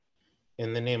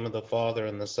In the name of the Father,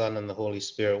 and the Son, and the Holy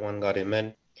Spirit, one God,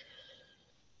 amen.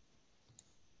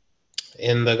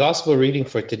 In the Gospel reading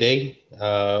for today,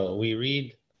 we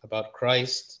read about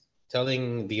Christ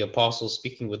telling the apostles,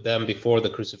 speaking with them before the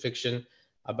crucifixion,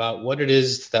 about what it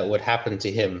is that would happen to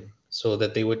him so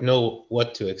that they would know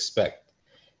what to expect.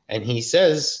 And he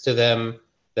says to them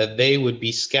that they would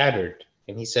be scattered.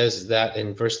 And he says that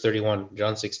in verse 31,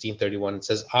 John 16:31, it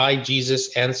says, I,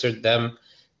 Jesus, answered them,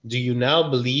 do you now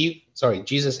believe? Sorry,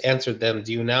 Jesus answered them,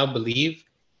 do you now believe?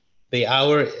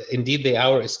 Indeed, the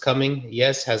hour is coming,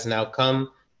 yes, has now come,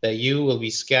 that you will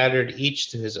be scattered, each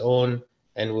to his own,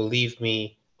 and will leave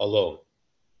me alone.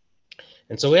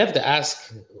 And so we have to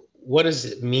ask, what does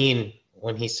it mean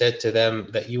when he said to them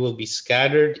that you will be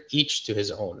scattered, each to his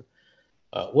own?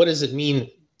 What does it mean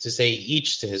to say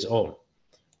each to his own?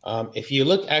 If you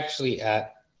look actually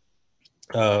at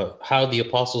how the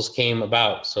apostles came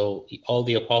about, so all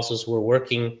the apostles were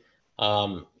working,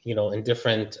 in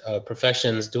different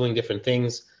professions, doing different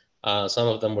things. Some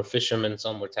of them were fishermen,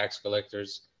 some were tax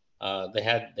collectors. They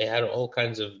had all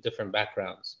kinds of different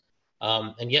backgrounds,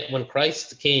 and yet when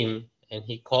Christ came and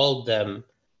he called them,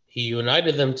 he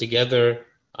united them together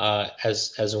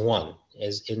as one,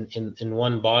 as in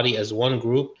one body, as one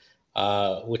group,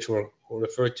 which were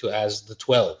referred to as the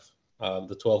 12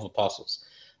 apostles.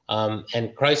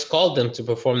 And Christ called them to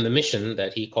perform the mission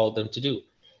that he called them to do.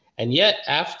 And yet,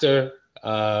 after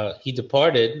he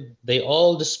departed, they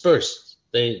all dispersed.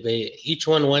 They each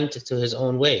one went to his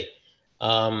own way.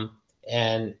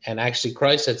 And actually,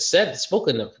 Christ had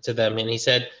spoken to them, and he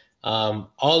said,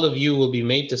 "All of you will be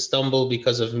made to stumble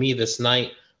because of me this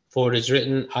night. For it is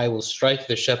written, I will strike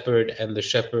the shepherd, and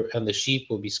the sheep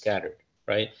will be scattered."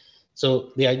 Right.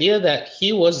 So the idea that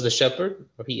he was the shepherd,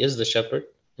 or he is the shepherd,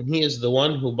 and he is the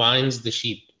one who binds the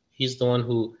sheep. He's the one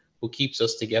who keeps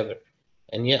us together.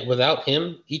 And yet without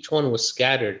him, each one was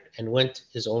scattered and went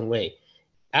his own way.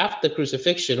 After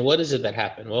crucifixion, what is it that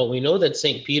happened? Well, we know that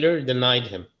St. Peter denied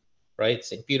him, right?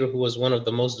 St. Peter, who was one of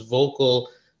the most vocal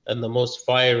and the most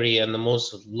fiery and the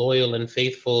most loyal and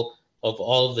faithful of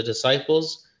all of the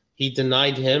disciples, he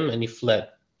denied him and he fled.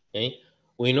 Okay?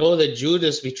 We know that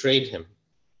Judas betrayed him.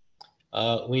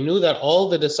 We knew that all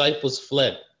the disciples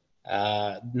fled.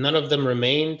 None of them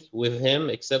remained with him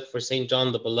except for St.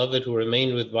 John the Beloved, who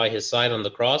remained by his side on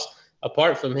the cross.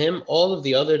 Apart from him, all of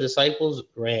the other disciples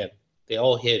ran. They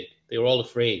all hid. They were all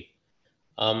afraid.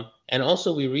 And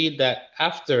also we read that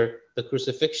after the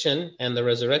crucifixion and the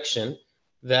resurrection,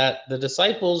 that the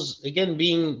disciples, again,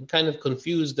 being kind of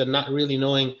confused and not really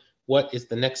knowing what is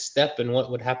the next step and what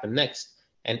would happen next,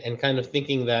 and kind of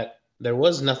thinking that there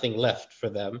was nothing left for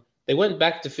them, they went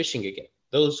back to fishing again.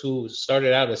 Those who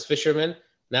started out as fishermen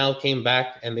now came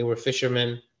back and they were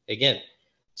fishermen again.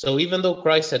 So even though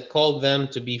Christ had called them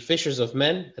to be fishers of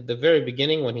men at the very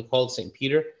beginning when he called St.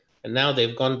 Peter, and now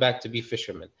they've gone back to be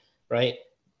fishermen, right?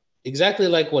 Exactly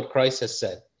like what Christ has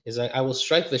said, is I will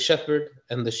strike the shepherd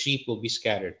and the sheep will be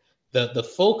scattered. The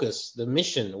focus, the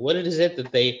mission, what is it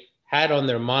that they had on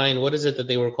their mind? What is it that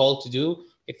they were called to do?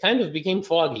 It kind of became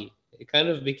foggy. It kind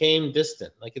of became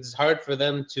distant. Like it's hard for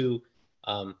them to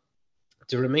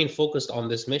remain focused on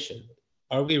this mission.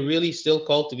 Are we really still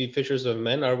called to be fishers of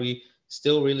men? Are we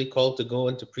still really called to go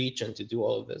and to preach and to do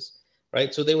all of this?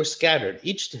 Right? So they were scattered,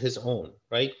 each to his own,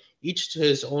 right? Each to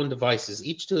his own devices,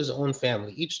 each to his own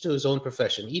family, each to his own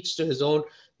profession, each to his own,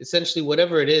 essentially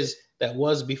whatever it is that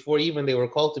was before even they were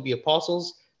called to be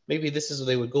apostles. Maybe this is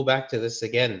they would go back to this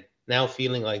again, now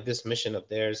feeling like this mission of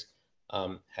theirs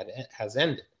has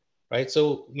ended, right?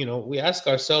 So, we ask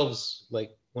ourselves,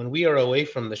 like, when we are away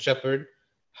from the shepherd,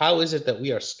 how is it that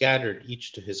we are scattered,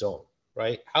 each to his own,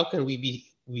 right? How can we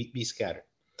be scattered?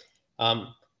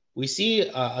 We see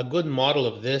a good model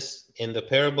of this in the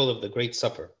parable of the Great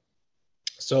Supper.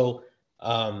 So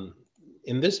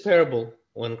in this parable,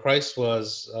 when Christ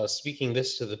was speaking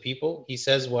this to the people, he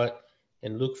says what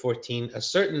in Luke 14, a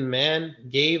certain man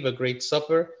gave a great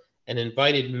supper and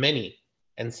invited many,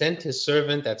 and sent his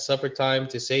servant at supper time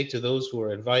to say to those who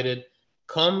were invited,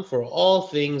 come, for all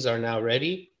things are now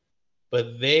ready.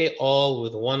 But they all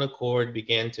with one accord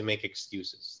began to make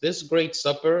excuses. This great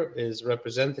supper is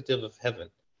representative of heaven,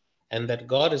 and that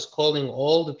God is calling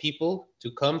all the people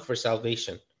to come for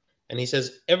salvation. And he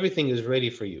says, everything is ready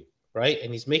for you, right?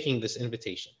 And he's making this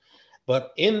invitation.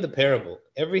 But in the parable,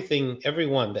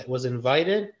 everyone that was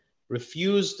invited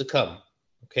refused to come,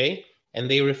 okay?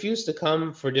 And they refused to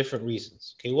come for different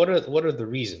reasons, okay? What are the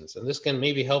reasons? And this can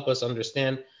maybe help us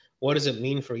understand, what does it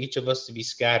mean for each of us to be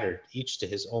scattered, each to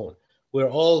his own? We're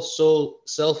all so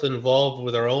self-involved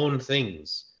with our own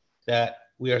things that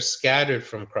we are scattered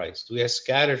from Christ. We are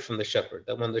scattered from the shepherd.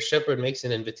 That when the shepherd makes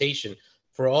an invitation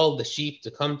for all the sheep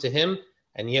to come to him,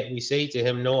 and yet we say to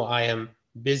him, no, I am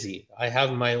busy. I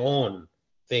have my own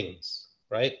things,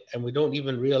 right? And we don't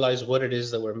even realize what it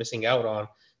is that we're missing out on,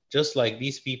 just like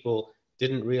these people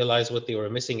didn't realize what they were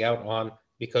missing out on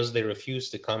because they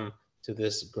refused to come to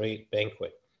this great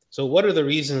banquet. So what are the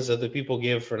reasons that the people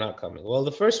give for not coming? Well,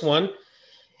 the first one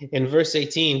in verse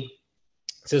 18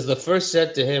 says, the first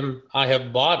said to him, I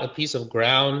have bought a piece of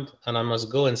ground and I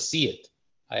must go and see it.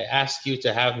 I ask you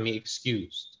to have me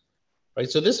excused. Right?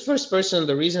 So this first person,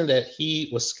 the reason that he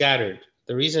was scattered,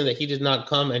 the reason that he did not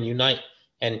come and unite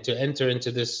and to enter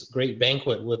into this great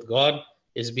banquet with God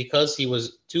is because he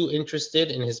was too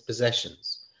interested in his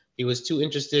possessions. He was too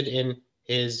interested in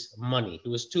his money. He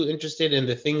was too interested in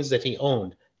the things that he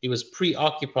owned. He was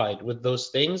preoccupied with those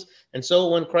things. And so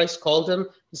when Christ called him,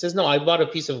 he says, no, I bought a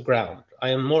piece of ground. I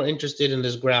am more interested in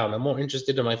this ground. I'm more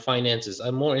interested in my finances.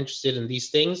 I'm more interested in these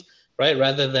things, right?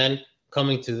 Rather than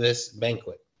coming to this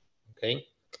banquet. Okay.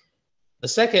 The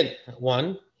second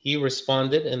one, he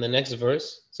responded in the next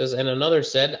verse, says, and another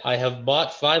said, I have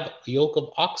bought 5 yoke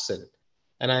of oxen,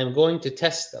 and I am going to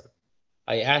test them.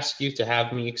 I ask you to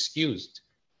have me excused.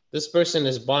 This person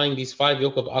is buying these 5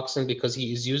 yoke of oxen because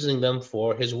he is using them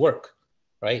for his work,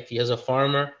 right? He is a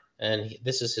farmer, and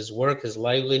this is his work, his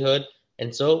livelihood.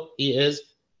 And so he is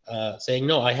saying,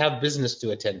 no, I have business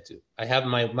to attend to. I have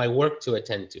my work to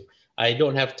attend to. I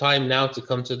don't have time now to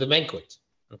come to the banquet.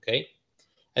 Okay.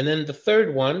 And then the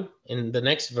third one in the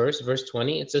next verse, verse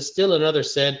 20, it says, still another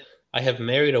said, I have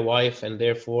married a wife and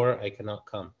therefore I cannot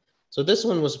come. So this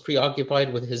one was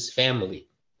preoccupied with his family,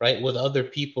 right? With other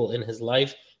people in his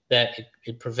life that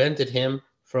it prevented him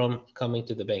from coming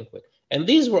to the banquet. And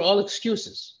these were all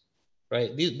excuses,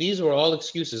 right? These were all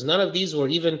excuses. None of these were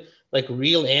even like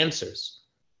real answers,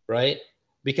 right?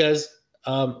 Because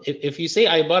if you say,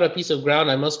 I bought a piece of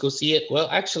ground, I must go see it. Well,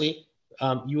 actually,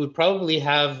 you would probably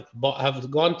have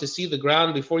gone to see the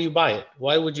ground before you buy it.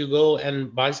 Why would you go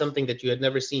and buy something that you had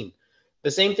never seen?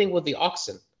 The same thing with the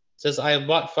oxen. It says, I have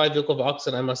bought 5 yoke of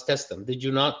oxen, I must test them. Did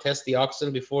you not test the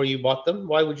oxen before you bought them?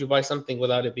 Why would you buy something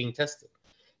without it being tested?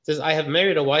 It says, I have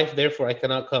married a wife, therefore I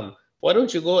cannot come. Why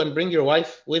don't you go and bring your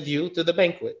wife with you to the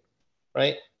banquet,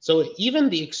 right? So even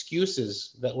the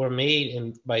excuses that were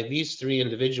made by these 3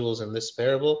 individuals in this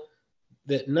parable,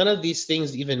 that none of these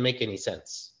things even make any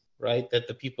sense, right? That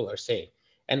the people are saying.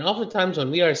 And oftentimes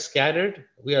when we are scattered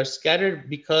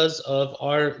because of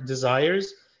our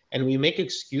desires, and we make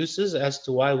excuses as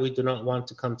to why we do not want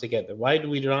to come together. Why do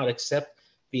we not accept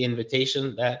the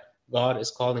invitation that God is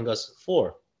calling us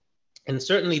for? And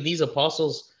certainly these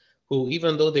apostles who,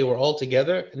 even though they were all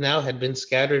together, now had been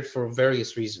scattered for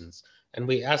various reasons. And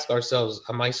we ask ourselves,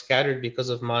 am I scattered because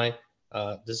of my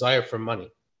desire for money?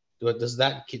 Does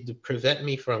that prevent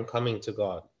me from coming to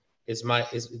God?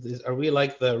 Are we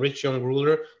like the rich young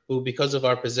ruler who, because of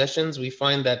our possessions, we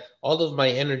find that all of my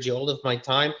energy, all of my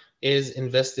time is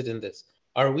invested in this?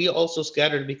 Are we also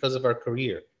scattered because of our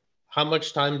career? How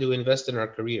much time do we invest in our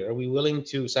career? Are we willing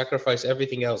to sacrifice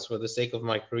everything else for the sake of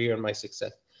my career and my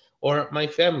success? Or my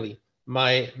family,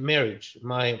 my marriage,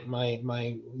 my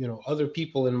other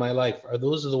people in my life? Are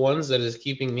those the ones that is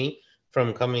keeping me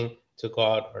from coming to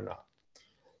God or not?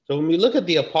 So when we look at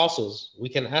the apostles, we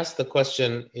can ask the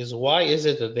question is, why is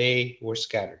it that they were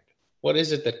scattered? What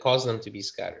is it that caused them to be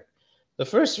scattered? The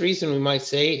first reason we might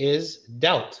say is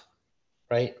doubt,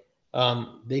 right?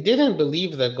 They didn't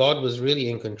believe that God was really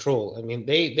in control. I mean,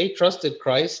 they trusted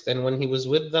Christ, and when he was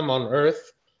with them on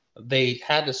earth, they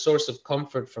had a source of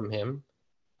comfort from him.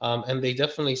 And they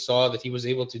definitely saw that he was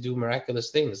able to do miraculous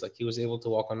things, like he was able to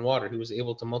walk on water. He was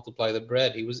able to multiply the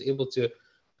bread. He was able to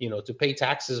pay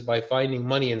taxes by finding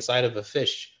money inside of a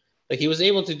fish. Like he was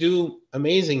able to do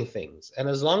amazing things. And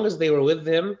as long as they were with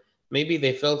him, maybe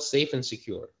they felt safe and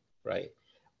secure, right?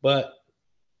 But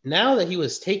now that he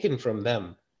was taken from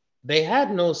them, they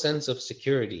had no sense of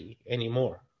security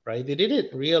anymore, right? They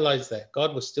didn't realize that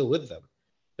God was still with them,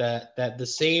 that the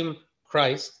same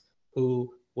Christ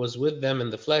who was with them in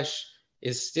the flesh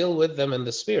is still with them in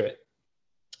the spirit.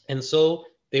 And so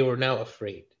they were now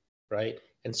afraid, right?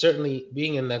 And certainly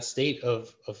being in that state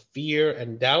of fear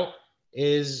and doubt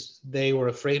they were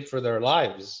afraid for their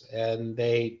lives, and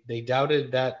they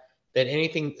doubted that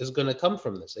anything is going to come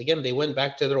from this. Again, they went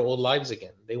back to their old lives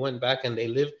again. They went back and they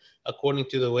lived according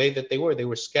to the way that they were. They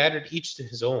were scattered, each to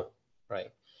his own,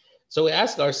 right? So we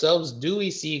ask ourselves, do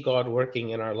we see God working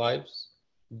in our lives?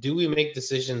 Do we make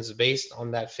decisions based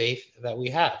on that faith that we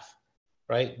have,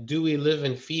 right? Do we live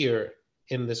in fear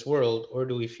in this world, or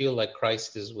do we feel like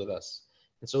Christ is with us?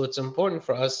 And so it's important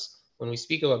for us when we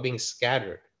speak about being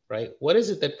scattered, right? What is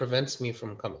it that prevents me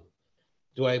from coming?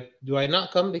 Do I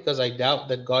not come because I doubt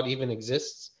that God even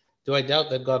exists? Do I doubt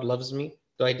that God loves me?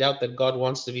 Do I doubt that God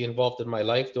wants to be involved in my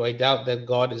life? Do I doubt that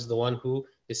God is the one who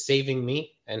is saving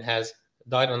me and has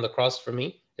died on the cross for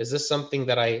me? Is this something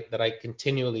that I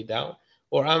continually doubt?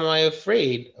 Or am I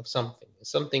afraid of something? Is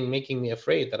something making me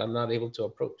afraid that I'm not able to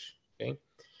approach? Okay.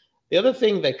 The other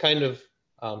thing that kind of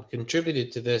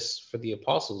contributed to this for the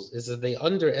apostles is that they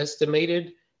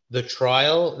underestimated the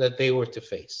trial that they were to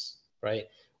face, right?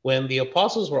 When the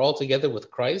apostles were all together with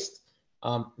Christ,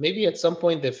 maybe at some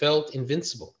point they felt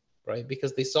invincible, right?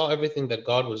 Because they saw everything that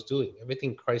God was doing,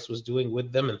 everything Christ was doing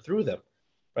with them and through them,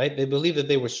 right? They believed that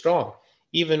they were strong.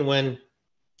 Even when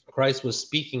Christ was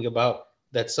speaking about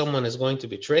that someone is going to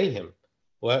betray him,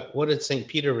 what did St.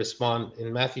 Peter respond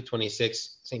in Matthew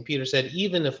 26? St. Peter said,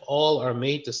 even if all are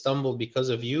made to stumble because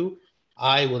of you,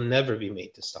 I will never be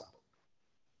made to stumble,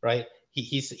 right?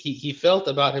 He felt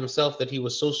about himself that he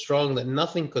was so strong that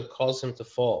nothing could cause him to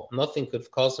fall, nothing could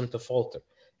cause him to falter.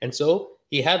 And so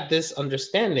he had this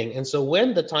understanding. And so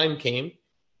when the time came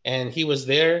and he was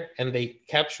there and they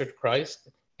captured Christ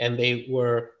and they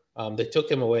took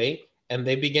him away, and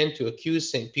they began to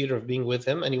accuse St. Peter of being with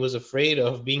him, and he was afraid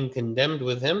of being condemned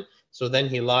with him. So then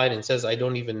he lied and says, I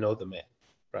don't even know the man,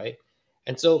 right?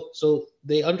 And so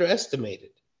they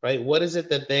underestimated, right? What is it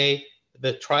that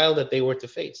the trial that they were to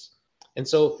face? And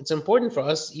so it's important for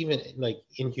us, even like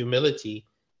in humility,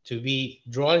 to be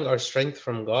drawing our strength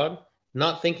from God,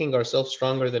 not thinking ourselves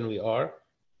stronger than we are,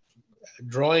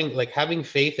 drawing, like having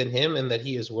faith in him and that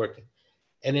he is working.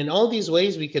 And in all these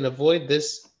ways, we can avoid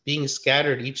this being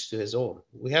scattered each to his own.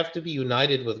 We have to be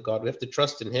united with God. We have to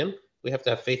trust in him. We have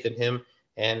to have faith in him.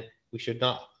 And we should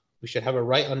have a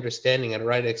right understanding and a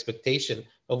right expectation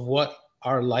of what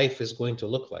our life is going to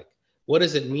look like. What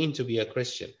does it mean to be a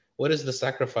Christian? What is the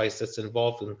sacrifice that's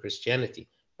involved in Christianity,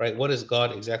 right? What is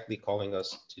God exactly calling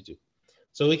us to do?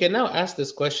 So we can now ask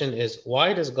this question is,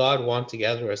 why does God want to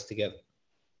gather us together?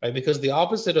 Right? Because the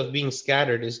opposite of being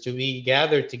scattered is to be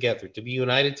gathered together, to be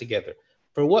united together.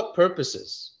 For what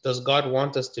purposes does God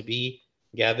want us to be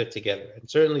gathered together? And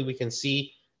certainly we can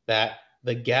see that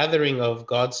the gathering of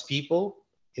God's people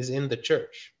is in the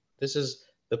church. This is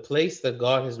the place that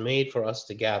God has made for us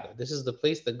to gather. This is the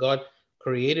place that God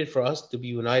created for us to be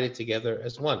united together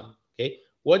as one. Okay?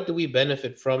 What do we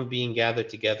benefit from being gathered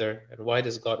together, and why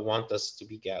does God want us to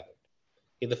be gathered?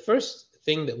 Okay, the first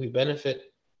thing that we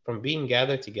benefit from being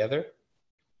gathered together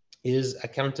is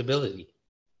accountability,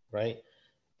 right?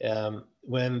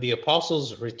 When the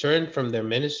apostles returned from their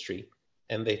ministry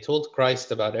and they told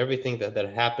Christ about everything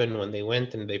that happened when they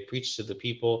went and they preached to the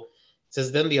people, it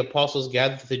says, then the apostles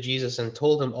gathered to Jesus and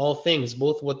told him all things,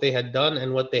 both what they had done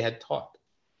and what they had taught,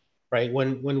 right?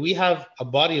 When we have a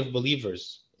body of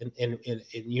believers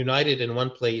united in one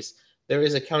place, there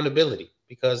is accountability,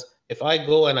 because if I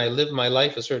go and I live my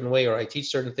life a certain way, or I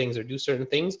teach certain things or do certain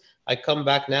things, I come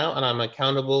back now and I'm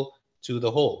accountable to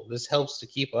the whole. This helps to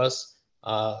keep us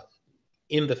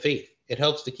in the faith. It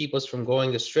helps to keep us from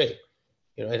going astray.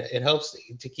 It helps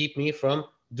to keep me from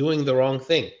doing the wrong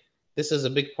thing. This is a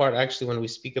big part, actually, when we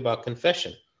speak about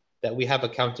confession, that we have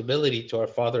accountability to our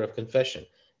Father of confession.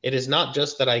 It is not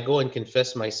just that I go and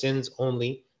confess my sins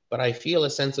only, but I feel a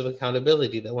sense of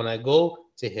accountability that when I go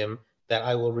to him, that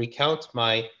I will recount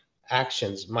my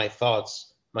actions, my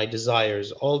thoughts, my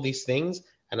desires, all these things,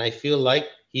 and I feel like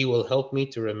he will help me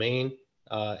to remain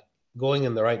going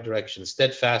in the right direction,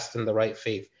 steadfast in the right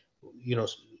faith,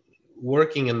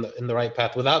 working in the right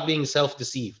path without being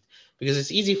self-deceived, because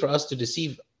it's easy for us to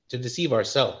deceive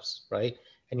ourselves, right?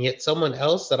 And yet someone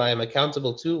else that I am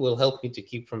accountable to will help me to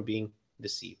keep from being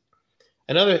deceived.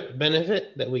 Another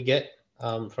benefit that we get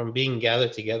from being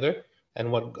gathered together, and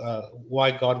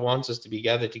why God wants us to be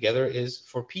gathered together, is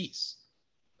for peace.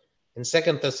 In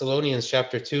 2 Thessalonians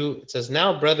chapter 2, it says,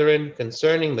 now, brethren,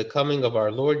 concerning the coming of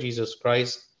our Lord Jesus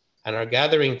Christ and our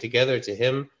gathering together to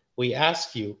him, we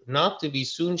ask you not to be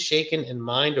soon shaken in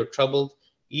mind or troubled,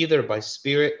 either by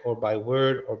spirit or by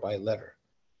word or by letter,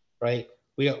 right?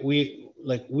 We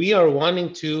are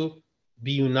wanting to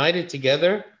be united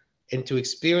together and to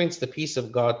experience the peace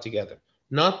of God together,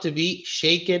 not to be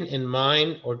shaken in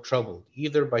mind or troubled,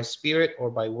 either by spirit or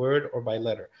by word or by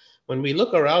letter. When we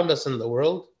look around us in the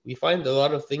world, we find a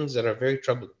lot of things that are very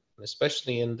troubling,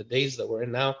 especially in the days that we're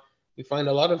in now. We find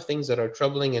a lot of things that are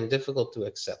troubling and difficult to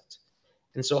accept.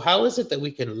 And so how is it that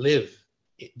we can live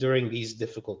during these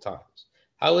difficult times?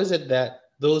 How is it that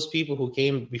those people who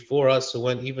came before us, who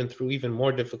went even through even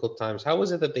more difficult times, how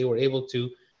is it that they were able to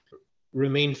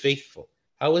remain faithful?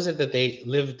 How is it that they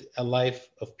lived a life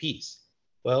of peace?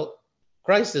 Well,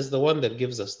 Christ is the one that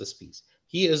gives us this peace.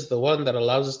 He is the one that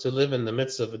allows us to live in the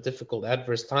midst of a difficult,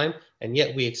 adverse time, and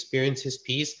yet we experience his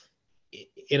peace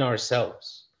in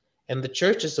ourselves. And the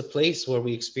church is a place where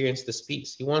we experience this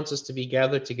peace. He wants us to be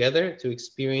gathered together to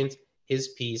experience his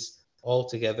peace all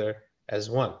together as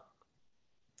one,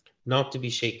 not to be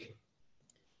shaken.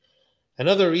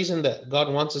 Another reason that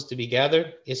God wants us to be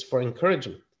gathered is for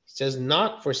encouragement. He says,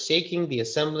 not forsaking the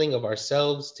assembling of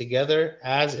ourselves together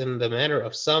as in the manner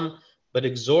of some, but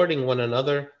exhorting one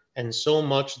another, and so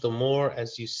much the more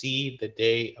as you see the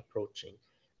day approaching.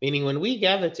 Meaning, when we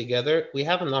gather together, we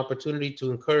have an opportunity to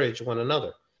encourage one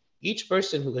another. Each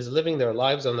person who is living their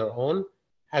lives on their own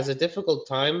has a difficult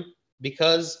time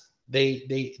because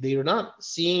they are not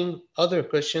seeing other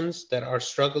Christians that are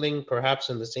struggling perhaps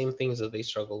in the same things that they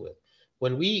struggle with.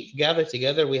 When we gather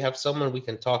together, we have someone we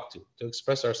can talk to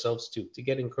express ourselves to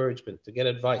get encouragement, to get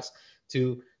advice,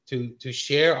 to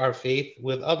share our faith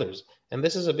with others. And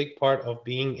this is a big part of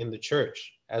being in the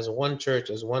church, as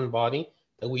one body,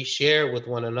 that we share with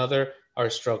one another our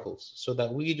struggles, so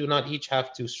that we do not each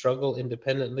have to struggle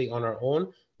independently on our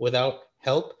own without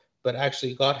help, but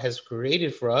actually God has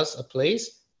created for us a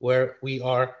place where we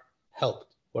are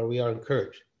helped, where we are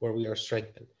encouraged, where we are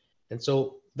strengthened. And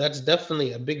so that's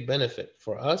definitely a big benefit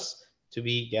for us to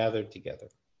be gathered together.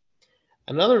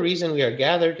 Another reason we are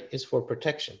gathered is for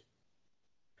protection.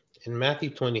 In Matthew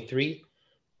 23,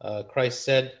 Christ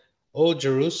said, "O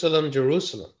Jerusalem,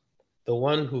 Jerusalem, the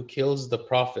one who kills the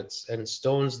prophets and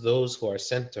stones those who are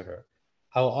sent to her.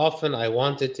 How often I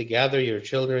wanted to gather your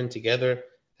children together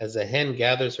as a hen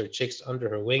gathers her chicks under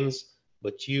her wings,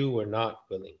 but you were not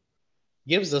willing."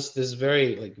 Gives us this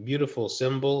very beautiful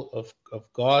symbol of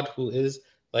God, who is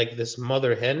like this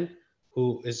mother hen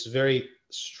who is very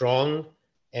strong,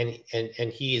 and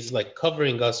he is like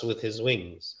covering us with his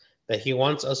wings, that he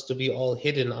wants us to be all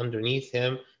hidden underneath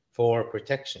him for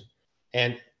protection.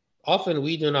 And often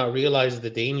we do not realize the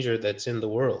danger that's in the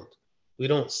world. We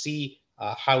don't see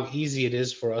how easy it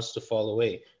is for us to fall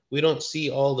away. We don't see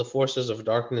all the forces of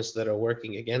darkness that are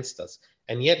working against us,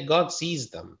 and yet God sees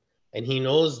them. And he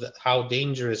knows that how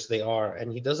dangerous they are,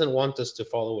 and he doesn't want us to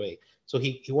fall away. So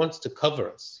he wants to cover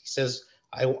us. He says,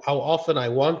 how often I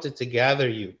wanted to gather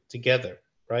you together,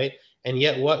 right? And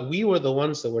yet we were the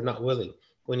ones that were not willing.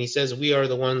 When he says we are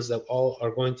the ones that all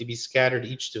are going to be scattered,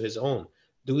 each to his own.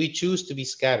 Do we choose to be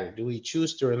scattered? Do we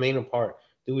choose to remain apart?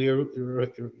 Do we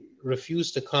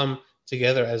refuse to come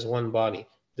together as one body?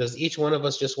 Does each one of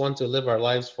us just want to live our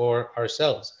lives for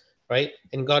ourselves? Right?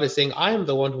 And God is saying, I am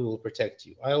the one who will protect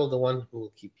you. I am the one who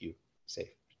will keep you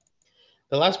safe.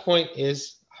 The last point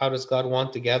is, how does God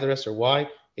want to gather us, or why?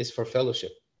 Is for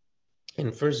fellowship.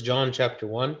 In 1 John chapter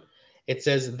 1, it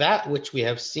says, that which we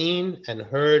have seen and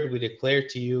heard we declare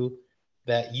to you,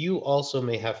 that you also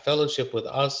may have fellowship with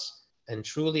us. And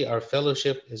truly our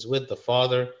fellowship is with the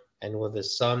Father and with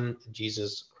his Son,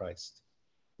 Jesus Christ.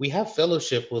 We have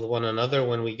fellowship with one another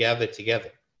when we gather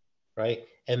together, right?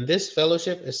 And this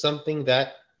fellowship is something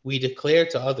that we declare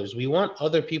to others. We want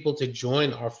other people to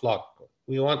join our flock.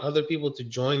 We want other people to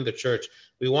join the church.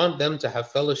 We want them to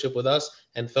have fellowship with us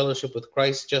and fellowship with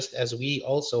Christ, just as we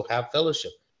also have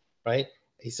fellowship, right?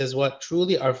 He says, what?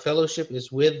 Truly our fellowship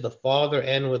is with the Father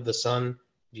and with the Son,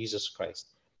 Jesus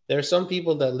Christ. There are some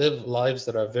people that live lives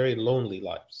that are very lonely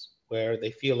lives, where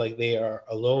they feel like they are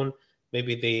alone.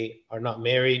 Maybe they are not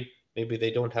married. Maybe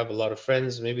they don't have a lot of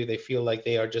friends. Maybe they feel like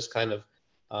they are just kind of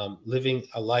living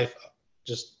a life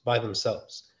just by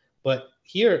themselves. But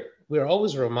here, we're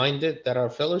always reminded that our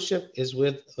fellowship is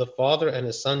with the Father and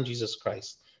his Son, Jesus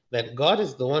Christ. That God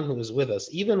is the one who is with us,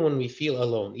 even when we feel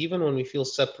alone, even when we feel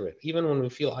separate, even when we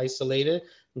feel isolated.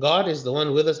 God is the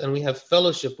one with us, and we have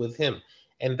fellowship with him.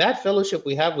 And that fellowship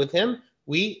we have with him,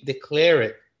 we declare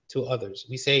it to others.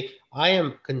 We say, I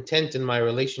am content in my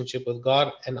relationship with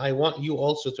God, and I want you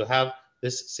also to have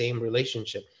this same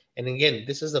relationship. And again,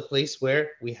 this is a place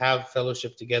where we have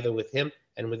fellowship together with him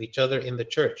and with each other in the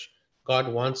church. God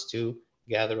wants to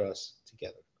gather us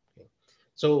together. Okay.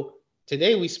 So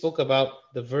today we spoke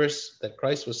about the verse that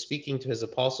Christ was speaking to his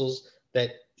apostles,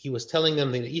 that he was telling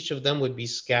them that each of them would be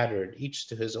scattered, each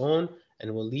to his own,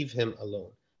 and will leave him alone.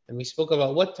 And we spoke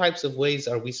about what types of ways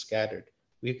are we scattered.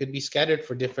 We could be scattered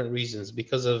for different reasons,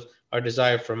 because of our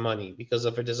desire for money, because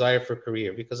of our desire for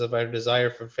career, because of our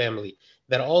desire for family,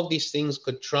 that all of these things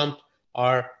could trump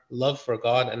our love for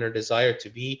God and our desire to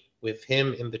be with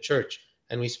him in the church.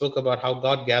 And we spoke about how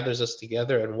God gathers us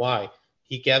together and why.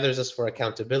 He gathers us for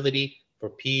accountability, for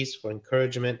peace, for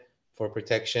encouragement, for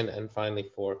protection, and finally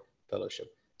for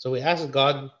fellowship. So we ask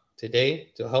God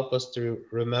today to help us to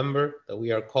remember that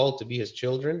we are called to be his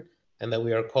children, and that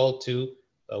we are called to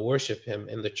worship him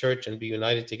in the church and be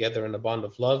united together in a bond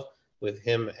of love, with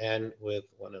him and with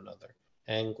one another.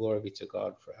 And glory be to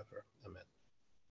God forever. Amen.